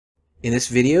In this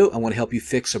video, I want to help you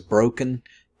fix a broken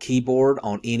keyboard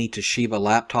on any Toshiba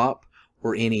laptop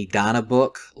or any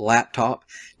Dynabook laptop.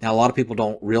 Now, a lot of people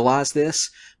don't realize this,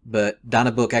 but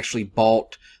Dynabook actually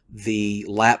bought the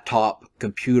laptop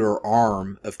computer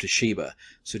arm of Toshiba.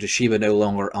 So Toshiba no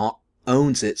longer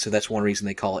owns it, so that's one reason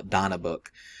they call it Dynabook.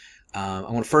 I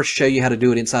want to first show you how to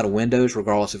do it inside of Windows,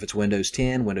 regardless if it's Windows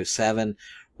 10, Windows 7,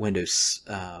 Windows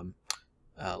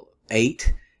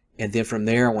 8. And then from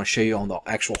there, I want to show you on the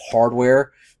actual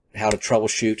hardware how to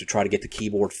troubleshoot to try to get the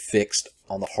keyboard fixed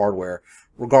on the hardware,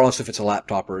 regardless if it's a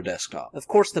laptop or a desktop. Of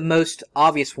course, the most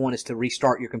obvious one is to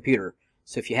restart your computer.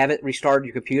 So if you haven't restarted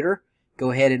your computer,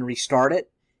 go ahead and restart it.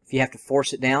 If you have to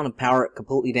force it down and power it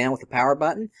completely down with the power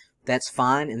button, that's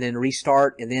fine. And then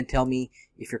restart, and then tell me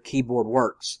if your keyboard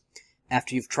works.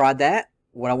 After you've tried that,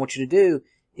 what I want you to do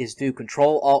is do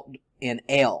Control-Alt and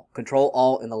L.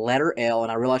 Control-Alt and the letter L,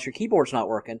 and I realize your keyboard's not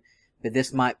working, but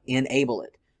this might enable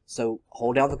it. So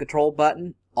hold down the Control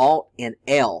button, Alt and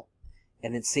L,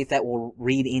 and then see if that will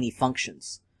read any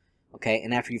functions. Okay,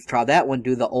 and after you've tried that one,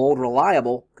 do the old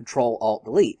reliable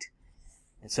Control-Alt-Delete.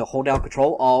 And so hold down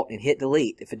Control-Alt and hit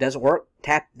Delete. If it doesn't work,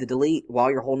 tap the Delete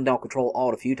while you're holding down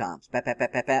Control-Alt a few times. Pat, pat,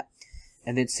 pat, pat, pat.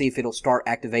 And then see if it'll start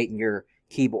activating your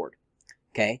keyboard.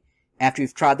 Okay, after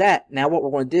you've tried that, now what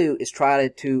we're going to do is try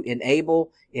to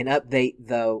enable and update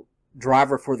the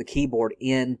driver for the keyboard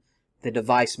in the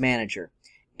device manager.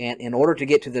 And in order to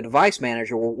get to the device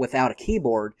manager without a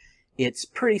keyboard, it's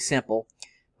pretty simple.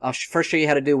 I'll first show you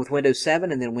how to do it with Windows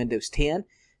 7 and then Windows 10.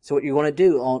 So what you're going to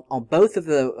do on both of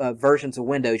the versions of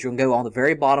Windows, you're going to go on the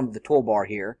very bottom of the toolbar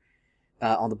here,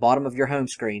 on the bottom of your home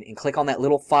screen, and click on that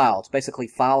little file. It's basically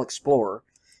File Explorer.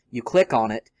 You click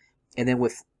on it, and then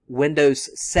with Windows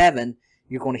 7,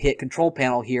 you're going to hit Control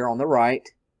Panel here on the right,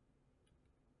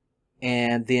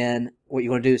 and then what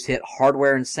you're going to do is hit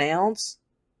Hardware and Sounds,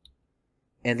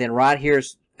 and then right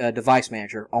here's Device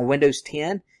Manager. On Windows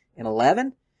 10 and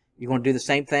 11, you're going to do the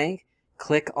same thing.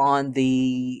 Click on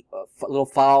the little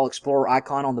File Explorer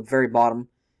icon on the very bottom,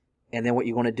 and then what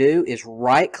you're going to do is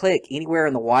right-click anywhere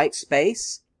in the white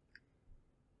space,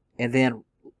 and then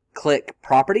click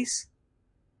Properties,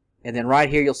 and then right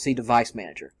here you'll see Device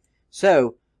Manager.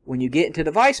 So when you get into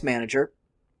Device Manager,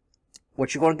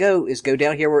 what you're going to go is go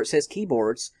down here where it says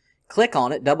Keyboards, click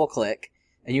on it, double click,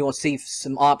 and you will see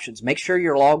some options. Make sure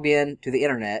you're logged in to the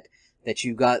internet, that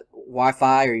you got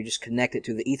Wi-Fi or you just connect it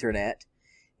to the Ethernet.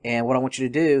 And what I want you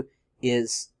to do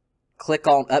is click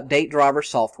on Update Driver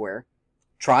Software.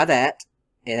 Try that,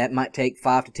 and that might take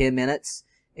 5 to 10 minutes.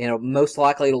 And most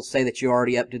likely it'll say that you're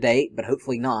already up to date, but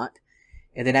hopefully not.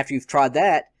 And then after you've tried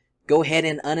that, go ahead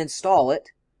and uninstall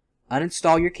it.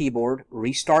 Uninstall your keyboard,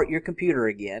 restart your computer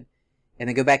again, and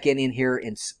then go back in here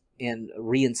and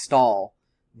reinstall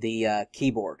the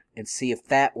keyboard and see if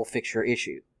that will fix your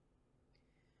issue.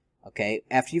 Okay,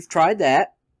 after you've tried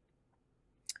that,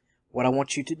 what I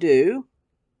want you to do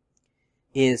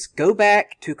is go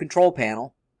back to Control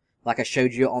Panel, like I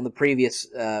showed you on the previous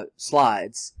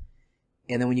slides,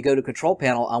 and then when you go to Control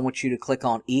Panel, I want you to click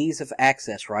on Ease of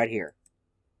Access right here.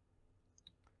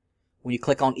 When you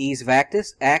click on Ease of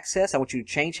Access, I want you to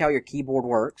change how your keyboard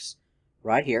works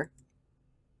right here.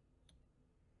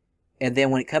 And then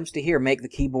when it comes to here, make the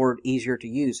keyboard easier to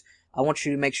use, I want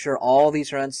you to make sure all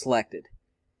these are unselected.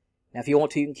 Now, if you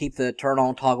want to, you can keep the turn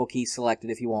on toggle key selected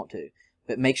if you want to.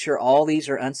 But make sure all these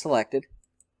are unselected.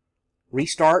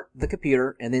 Restart the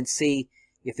computer and then see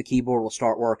if the keyboard will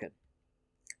start working.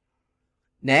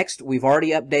 Next, we've already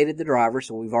updated the driver,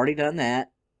 so we've already done that,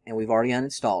 and we've already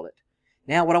uninstalled it.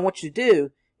 Now, what I want you to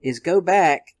do is go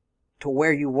back to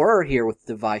where you were here with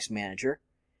the Device Manager.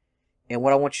 And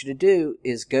what I want you to do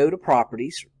is go to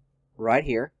Properties right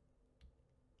here.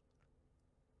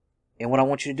 And what I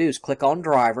want you to do is click on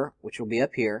Driver, which will be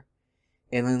up here.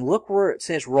 And then look where it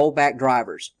says Rollback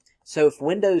Drivers. So if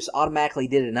Windows automatically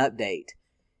did an update,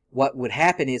 what would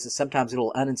happen is that sometimes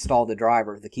it'll uninstall the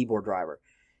driver, the keyboard driver.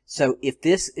 So if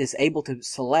this is able to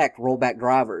select Rollback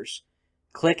Drivers,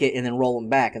 click it and then roll them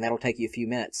back, and that'll take you a few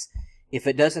minutes. If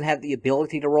it doesn't have the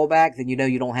ability to roll back, then you know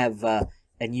you don't have a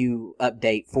new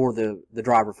update for the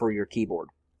driver for your keyboard.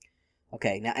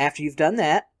 Okay, now after you've done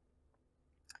that,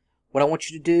 what I want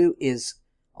you to do is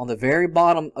on the very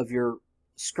bottom of your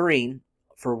screen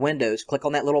for Windows, click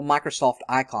on that little Microsoft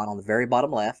icon on the very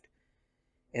bottom left,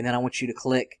 and then I want you to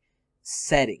click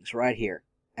Settings right here.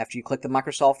 After you click the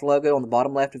Microsoft logo on the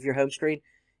bottom left of your home screen,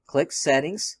 click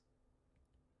Settings.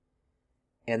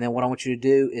 And then what I want you to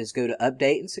do is go to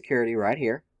Update and Security right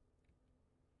here.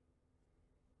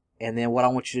 And then what I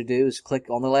want you to do is click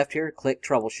on the left here, click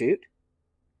Troubleshoot.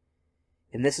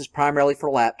 And this is primarily for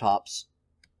laptops.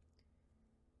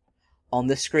 on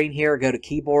this screen here, go to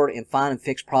keyboard and find and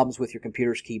fix problems with your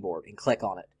computer's keyboard and click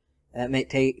on it. And that may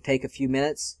take a few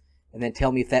minutes, and then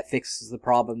tell me if that fixes the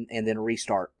problem, and then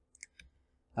restart.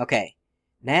 Okay,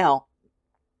 now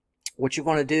what you're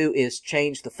going to do is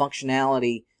change the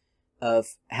functionality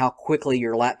of how quickly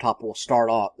your laptop will start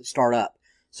up.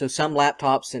 So some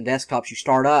laptops and desktops you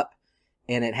start up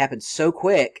and it happens so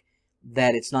quick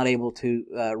that it's not able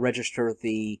to register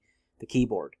the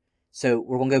keyboard. So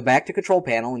we're going to go back to Control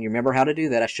Panel, and you remember how to do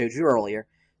that. I showed you earlier.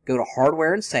 Go to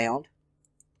Hardware and Sound.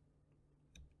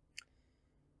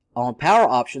 On Power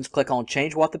Options, click on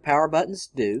Change What the Power Buttons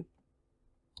Do.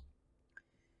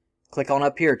 Click on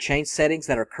up here, Change Settings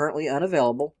that are currently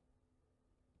unavailable.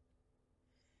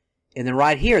 And then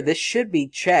right here, this should be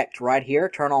checked right here.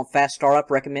 Turn on Fast Startup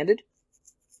Recommended.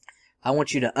 I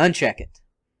want you to uncheck it.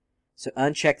 So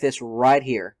uncheck this right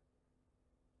here.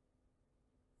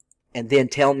 And then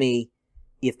tell me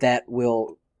if that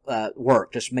will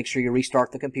work. Just make sure you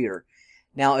restart the computer.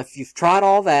 Now, if you've tried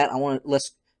all that,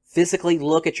 let's physically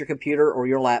look at your computer or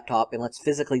your laptop, and let's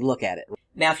physically look at it.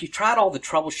 Now, if you've tried all the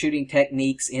troubleshooting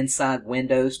techniques inside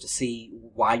Windows to see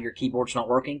why your keyboard's not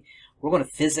working, we're going to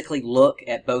physically look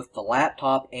at both the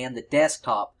laptop and the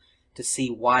desktop to see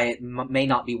why it may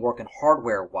not be working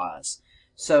hardware-wise.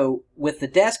 So with the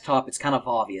desktop, it's kind of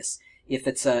obvious. If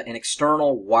it's an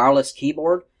external wireless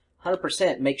keyboard,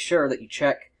 100% make sure that you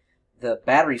check the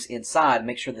batteries inside,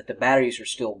 make sure that the batteries are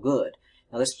still good.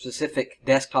 Now this specific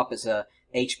desktop is a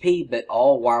HP, but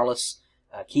all wireless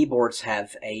keyboards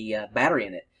have a battery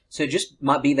in it. So it just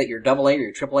might be that your AA or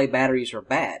your AAA batteries are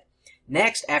bad.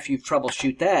 Next, after you've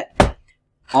troubleshoot that,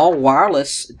 all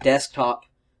wireless desktop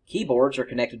keyboards are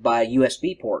connected by a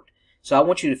USB port. So I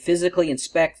want you to physically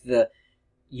inspect the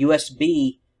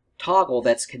USB toggle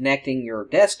that's connecting your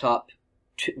desktop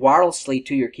wirelessly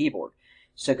to your keyboard.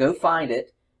 So go find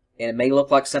it, and it may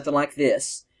look like something like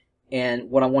this. And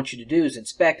what I want you to do is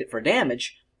inspect it for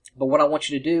damage, but what I want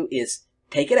you to do is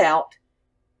take it out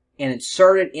and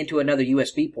insert it into another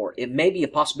USB port. It may be a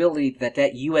possibility that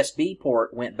that USB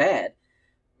port went bad.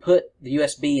 Put the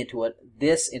USB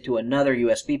into another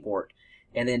USB port,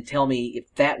 and then tell me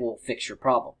if that will fix your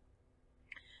problem.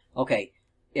 Okay,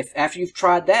 if after you've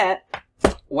tried that,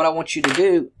 what I want you to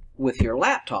do with your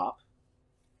laptop,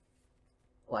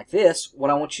 like this,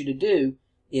 what I want you to do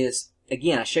is,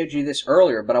 again, I showed you this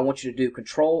earlier, but I want you to do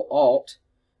Control Alt,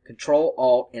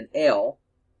 and L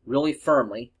really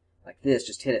firmly, like this,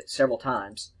 just hit it several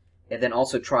times, and then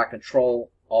also try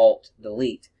Control Alt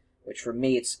Delete, which for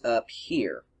me it's up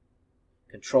here.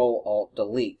 Control Alt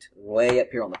Delete, way up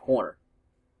here on the corner.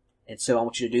 And so I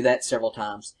want you to do that several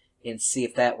times and see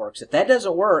if that works. If that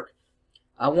doesn't work,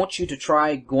 I want you to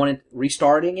try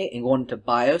restarting it and going into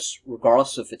BIOS,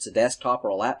 regardless if it's a desktop or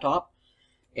a laptop.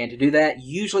 And to do that,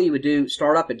 usually you would do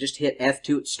startup and just hit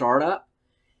F2 at startup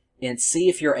and see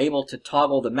if you're able to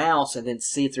toggle the mouse, and then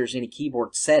see if there's any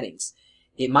keyboard settings.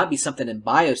 It might be something in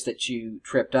BIOS that you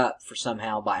tripped up for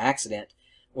somehow by accident,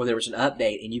 or there was an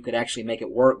update and you could actually make it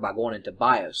work by going into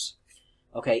BIOS.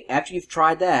 Okay, after you've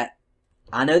tried that,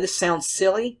 I know this sounds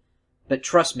silly, but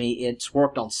trust me, it's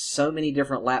worked on so many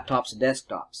different laptops and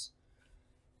desktops.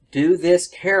 Do this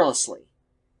carelessly.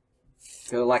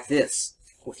 Go like this,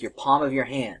 with your palm of your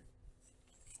hand.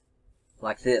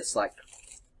 Like this,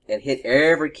 and hit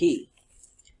every key.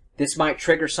 This might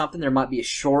trigger something. There might be a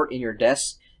short in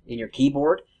your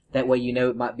keyboard. That way you know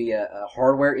it might be a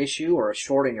hardware issue or a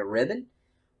short in your ribbon.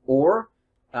 Or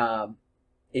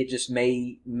it just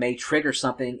may trigger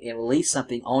something and release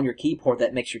something on your keyboard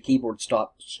that makes your keyboard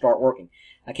start working.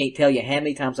 I can't tell you how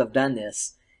many times I've done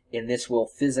this, and this will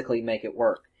physically make it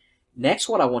work. Next,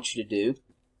 what I want you to do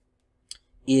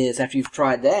is, after you've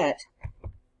tried that,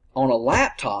 on a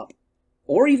laptop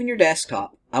or even your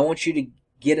desktop, I want you to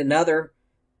get another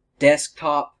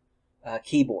desktop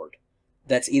keyboard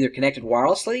that's either connected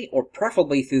wirelessly or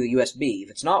preferably through the USB. If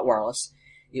it's not wireless,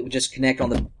 it would just connect on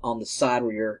the side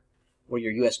where your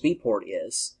USB port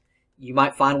is. You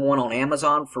might find one on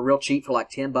Amazon for real cheap for like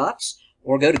 $10,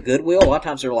 or go to Goodwill. A lot of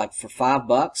times they're like for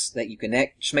 $5 that you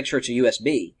connect. Just make sure it's a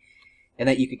USB and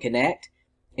that you can connect.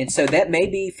 And so that may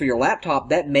be for your laptop.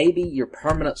 That may be your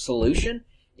permanent solution.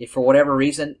 If for whatever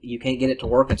reason you can't get it to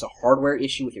work, it's a hardware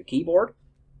issue with your keyboard.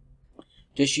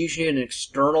 Just use an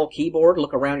external keyboard.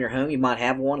 Look around your home. You might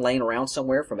have one laying around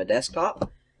somewhere from a desktop.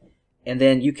 And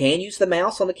then you can use the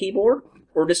mouse on the keyboard,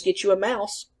 or just get you a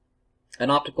mouse,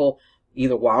 an optical,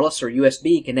 either wireless or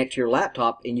USB, connect to your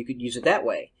laptop, and you could use it that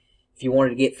way. If you wanted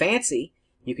to get fancy,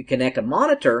 you could connect a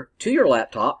monitor to your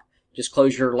laptop, just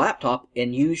close your laptop,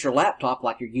 and use your laptop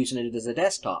like you're using it as a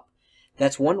desktop.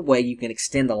 That's one way you can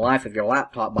extend the life of your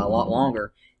laptop by a lot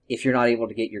longer if you're not able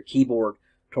to get your keyboard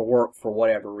to work for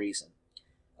whatever reason.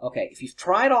 Okay, if you've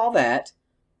tried all that,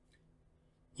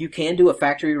 you can do a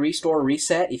factory restore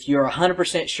reset if you're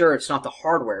 100% sure it's not the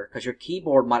hardware, because your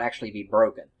keyboard might actually be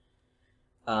broken.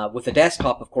 With the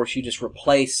desktop, of course, you just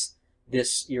replace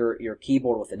your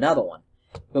keyboard with another one.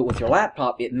 But with your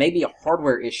laptop, it may be a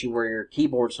hardware issue where your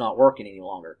keyboard's not working any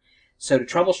longer. So to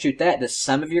troubleshoot that, does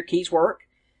some of your keys work?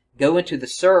 Go into the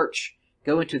search,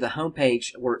 go into the home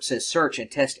page where it says search and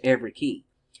test every key.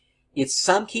 If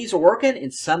some keys are working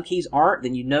and some keys aren't,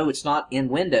 then you know it's not in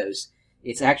Windows.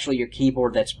 It's actually your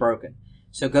keyboard that's broken.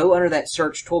 So go under that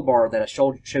search toolbar that I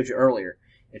showed you earlier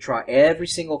and try every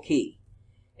single key.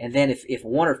 And then if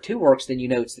one or two works, then you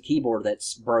know it's the keyboard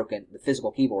that's broken, the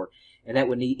physical keyboard. And that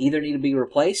would either need to be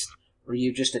replaced, or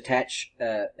you just attach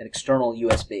an external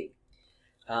USB.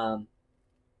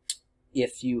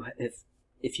 If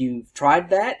you've tried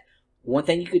that, one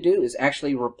thing you could do is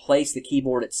actually replace the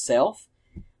keyboard itself.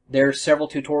 There's several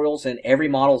tutorials, and every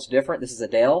model is different. This is a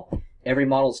Dell. Every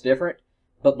model is different.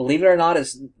 But believe it or not,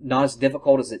 it's not as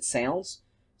difficult as it sounds.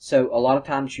 So a lot of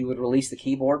times you would release the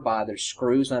keyboard by there's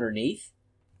screws underneath,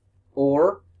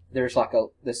 or there's like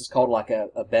this is called like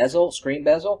a bezel, screen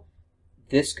bezel.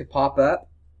 This could pop up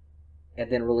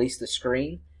and then release the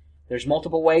screen. There's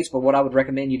multiple ways, but what I would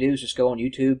recommend you do is just go on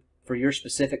YouTube for your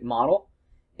specific model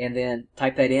and then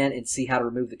type that in and see how to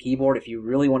remove the keyboard if you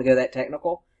really want to go that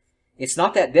technical. It's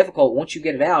not that difficult. Once you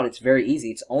get it out, it's very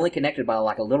easy. It's only connected by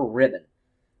like a little ribbon.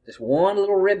 Just one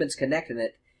little ribbon's connecting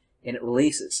it, and it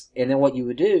releases. And then what you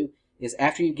would do is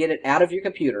after you get it out of your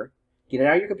computer, get it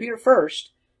out of your computer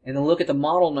first, and then look at the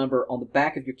model number on the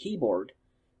back of your keyboard.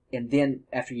 And then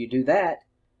after you do that,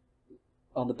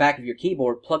 on the back of your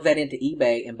keyboard, plug that into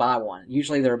eBay and buy one.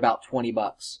 Usually they're about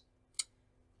 $20.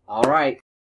 All right.